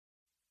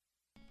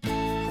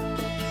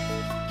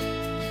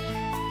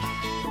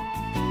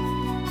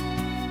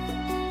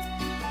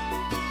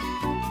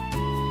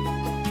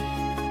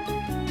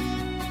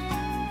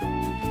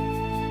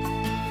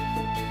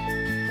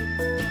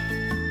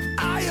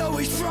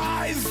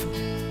thrive,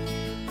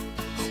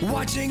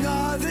 watching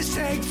others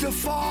take the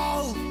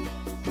fall.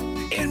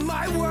 In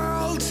my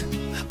world,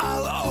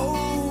 I'll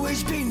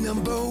always be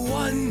number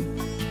one.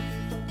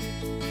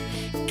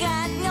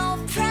 Got no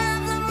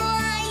problem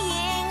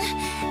lying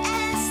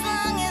as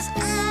long as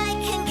I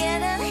can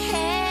get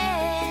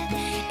ahead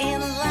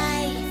in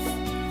life.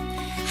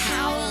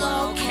 How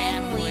low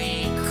can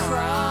we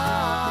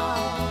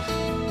crawl?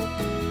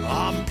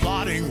 I'm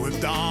plotting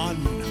with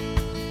Don.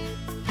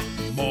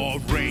 More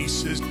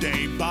races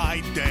day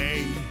by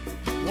day.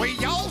 We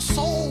all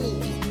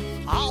sold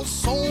our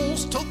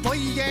souls to the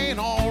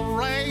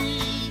NRA.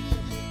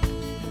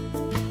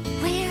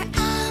 We're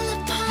all a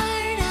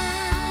part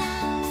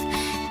of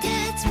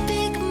Dad's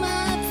big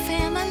mob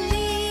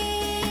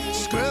family.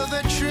 Screw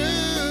the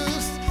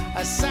truth,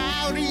 a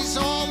Saudi's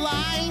all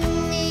I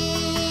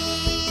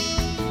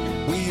need.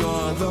 We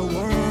are the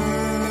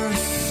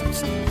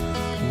worst.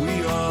 We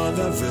are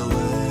the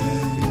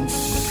villains.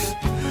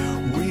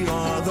 We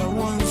are the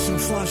ones who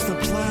flush the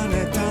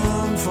planet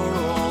down for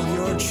all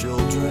your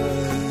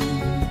children.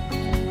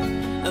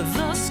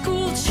 The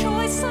school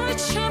choice our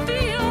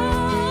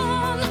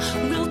champion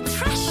will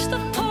trash the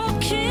poor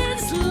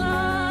kids'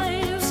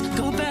 lives.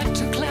 Go back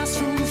to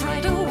classrooms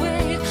right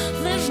away.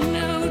 There's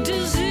no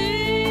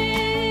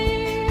disease.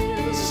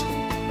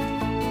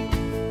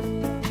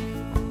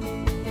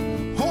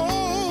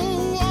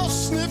 Oh, I'll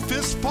sniff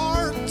his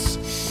farts,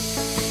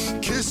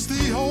 kiss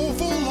the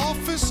Oval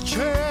Office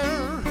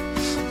chair.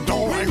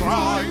 Doing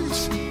right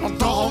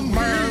don't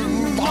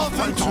mean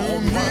nothing to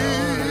me.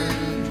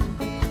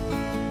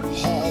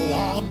 All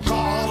our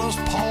God is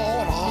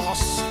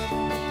porous,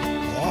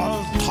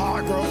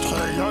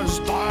 integrity is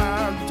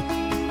dead.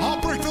 I'll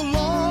break the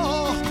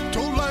law to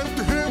lend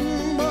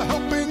him a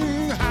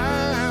helping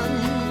hand.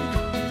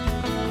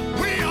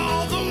 We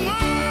are the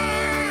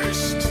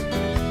worst.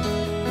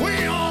 We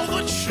are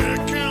the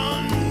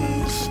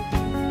chickens,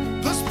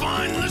 the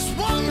spineless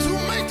ones who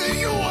make the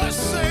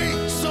USA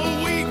so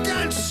weak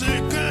and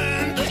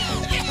sickened.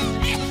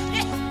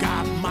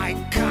 Got my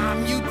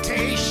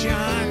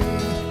commutation.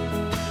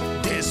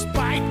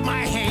 Despite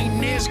my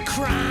heinous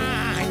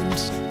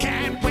crimes,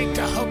 can't wait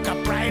to hook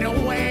up right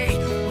away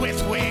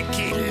with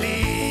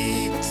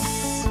WikiLeaks.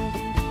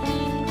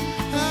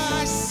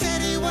 I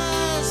said he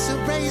was a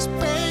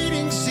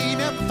race-baiting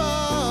xenophobe,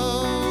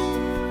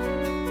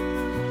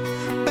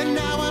 but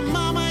now I'm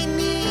on my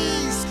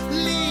knees,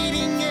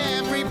 leading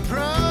every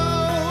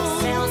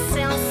probe. Sell,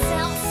 sell,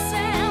 sell,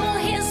 sell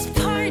his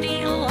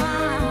party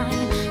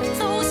line.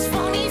 Those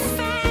phony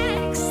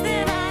facts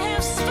that I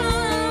have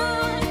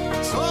spun.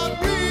 Taught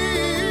me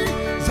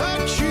that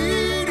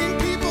cheating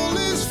people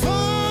is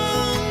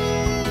fun.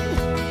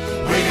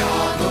 We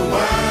are the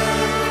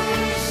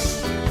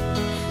worst.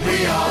 We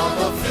are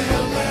the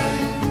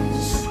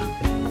villains.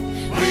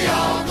 We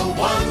are the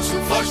ones who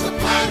flush the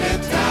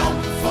planet down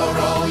for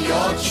all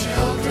your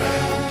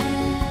children.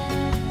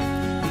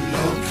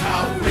 Look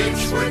how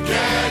rich we're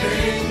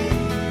getting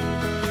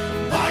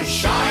by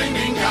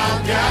shining our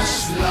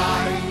gas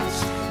lights.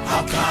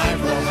 How kind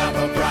we'll have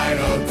a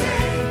brighter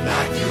day,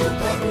 not you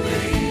but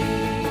me.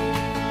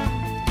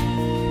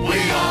 We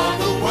are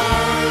the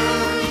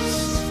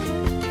worst.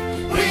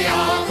 We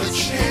are the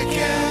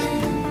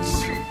chickens,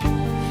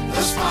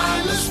 the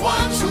spineless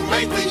ones who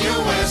make the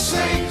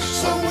USA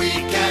so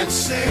weak and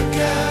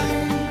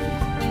sicken.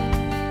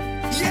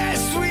 Yes,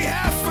 we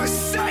have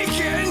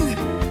forsaken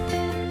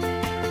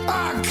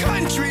our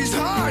country's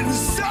heart and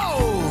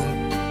soul.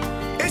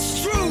 It's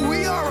true,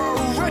 we are a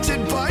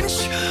wretched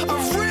bunch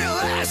of real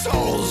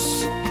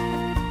assholes.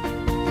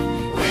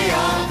 We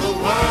are the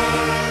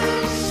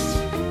worst.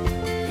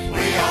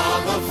 We are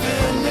the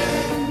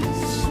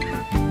villains.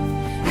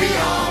 We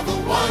are the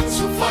ones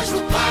who flush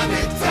the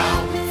planet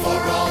down for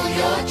all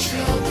your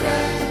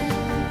children.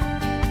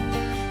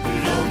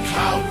 Look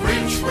how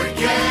rich we're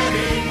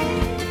getting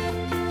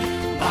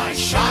by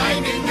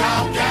shining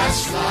our gas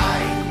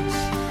lights.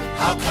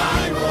 How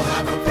kind we'll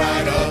have a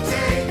brighter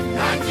day,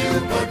 not you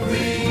but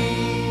me.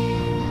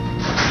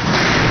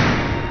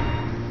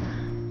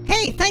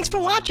 Hey, thanks for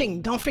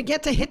watching. Don't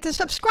forget to hit the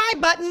subscribe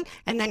button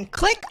and then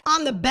click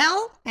on the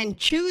bell and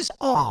choose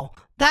all.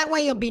 That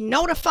way you'll be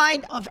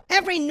notified of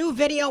every new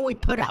video we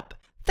put up.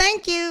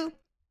 Thank you.